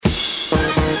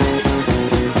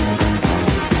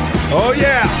Oh,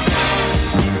 yeah.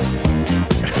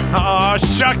 Oh,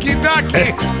 shucky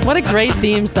ducky. What a great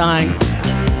theme song.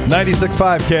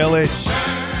 96.5 KLH.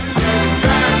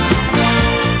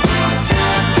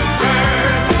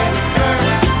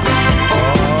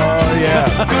 Oh,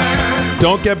 yeah.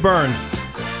 Don't get burned.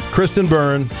 Kristin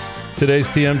Byrne, today's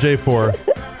TMJ4.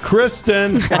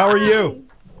 Kristin, how are you?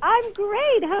 I'm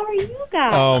great. How are you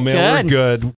guys? Oh, man, we're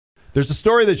good. There's a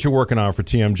story that you're working on for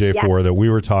TMJ4 that we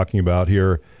were talking about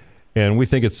here, and we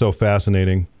think it's so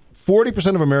fascinating.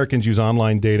 40% of Americans use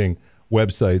online dating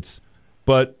websites,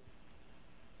 but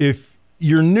if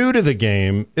you're new to the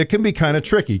game, it can be kind of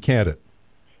tricky, can't it?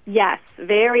 Yes,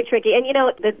 very tricky. And,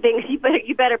 the thing,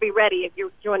 you better be ready if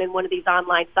you're joining one of these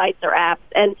online sites or apps.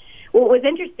 And what was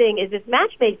interesting is this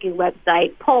matchmaking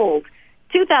website polled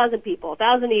 2,000 people,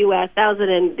 1,000 in the U.S., 1,000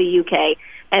 in the U.K.,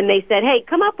 and they said, hey,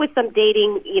 come up with some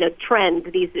dating, trends,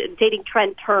 these dating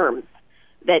trend terms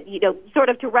that, sort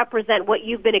of to represent what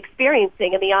you've been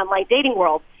experiencing in the online dating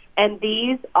world. And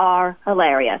these are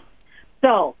hilarious.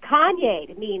 So,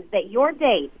 Kanye means that your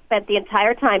date spent the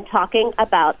entire time talking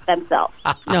about themselves.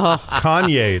 Oh,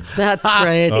 Kanye. that's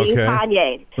great. Okay.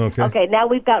 Kanye. Okay. Okay, now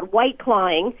we've got white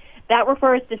clawing. That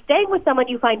refers to staying with someone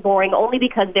you find boring only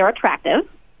because they're attractive.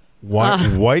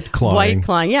 White clawing. White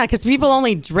clawing. Yeah, because people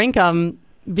only drink them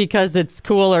because it's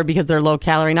cool or because they're low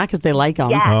calorie, not because they like them.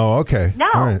 Yes. Oh, okay. No,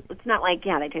 All right. it's not like,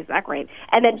 they taste that great.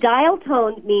 And then dial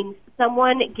tone means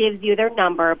someone gives you their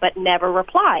number but never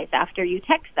replies after you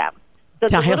text them. So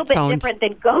it's a little bit different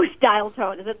than ghost dial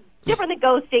tone. It's different than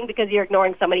ghosting because you're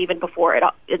ignoring someone even before it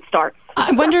starts.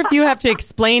 I wonder if you have to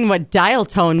explain what dial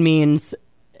tone means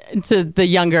to the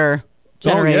younger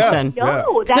generation.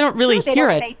 No, they don't really hear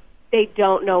it. They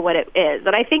don't know what it is.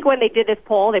 And I think when they did this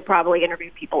poll, they probably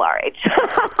interviewed people our age.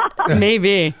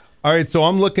 Maybe. All right, so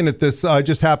I'm looking at this. I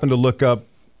just happened to look up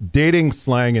dating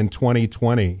slang in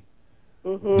 2020.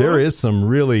 Mm-hmm. There is some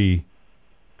really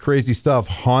crazy stuff.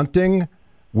 Haunting,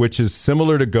 which is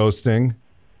similar to ghosting.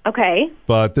 Okay.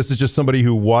 But this is just somebody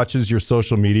who watches your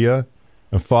social media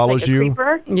and follows like a you.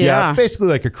 Creeper? Yeah. Basically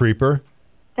like a creeper.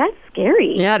 That's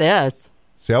scary. Yeah, it is.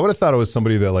 See, I would have thought it was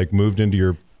somebody that moved into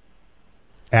your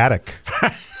attic.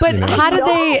 But how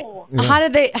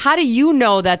do you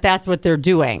know that that's what they're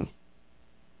doing?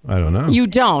 I don't know. You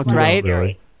don't, right?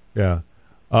 Really. Yeah.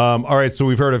 All right, so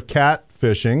we've heard of cat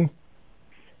fishing.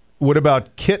 What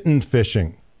about kitten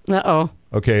fishing? Uh-oh.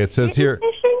 Okay, it says here.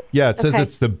 Fishing? Yeah, it says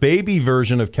it's the baby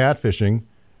version of catfishing.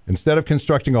 Instead of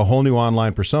constructing a whole new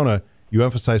online persona, you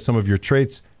emphasize some of your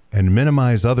traits and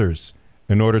minimize others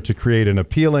in order to create an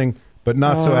appealing but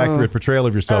not so accurate portrayal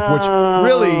of yourself, which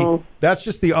really, that's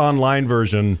just the online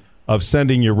version of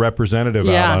sending your representative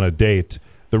out on a date.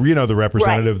 The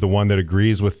representative, the one that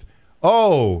agrees with,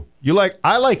 I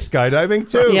like skydiving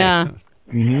too. Yeah.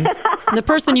 Mm-hmm. The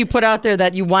person you put out there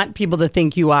that you want people to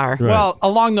think you are. Right. Well,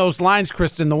 along those lines,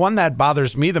 Kristin, the one that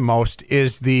bothers me the most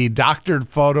is the doctored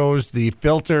photos, the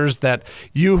filters that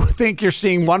you think you're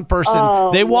seeing one person.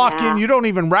 They walk in, you don't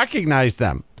even recognize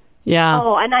them. Yeah.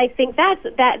 Oh, and I think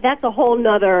that's a whole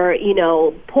nother,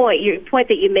 point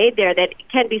that you made there that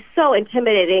can be so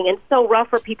intimidating and so rough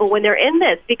for people when they're in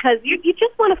this because you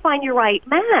just want to find your right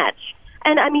match.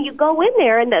 And I mean, you go in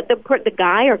there and the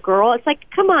guy or girl, it's like,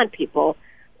 come on, people.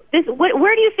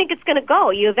 Where do you think it's going to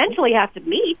go? You eventually have to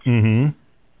meet. Mm-hmm.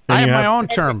 I have my own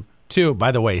term too,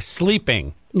 by the way,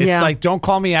 sleeping. It's like, don't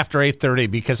call me after 8:30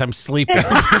 because I'm sleeping.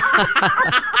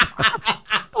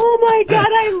 Oh, my God,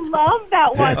 I love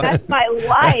that one. That's my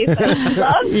life. I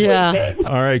love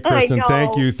sleeping. All right, Kristin,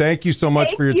 thank you. Thank you so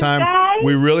much for your time. Guys.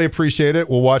 We really appreciate it.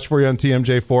 We'll watch for you on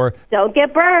TMJ4. Don't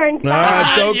get burned.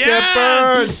 Don't get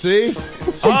burned. See?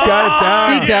 She's got it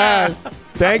down. She does.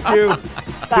 Thank you. Bye,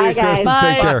 See you, guys. Kristin. Bye.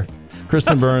 Take care.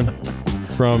 Kristin Byrne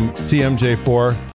from TMJ4.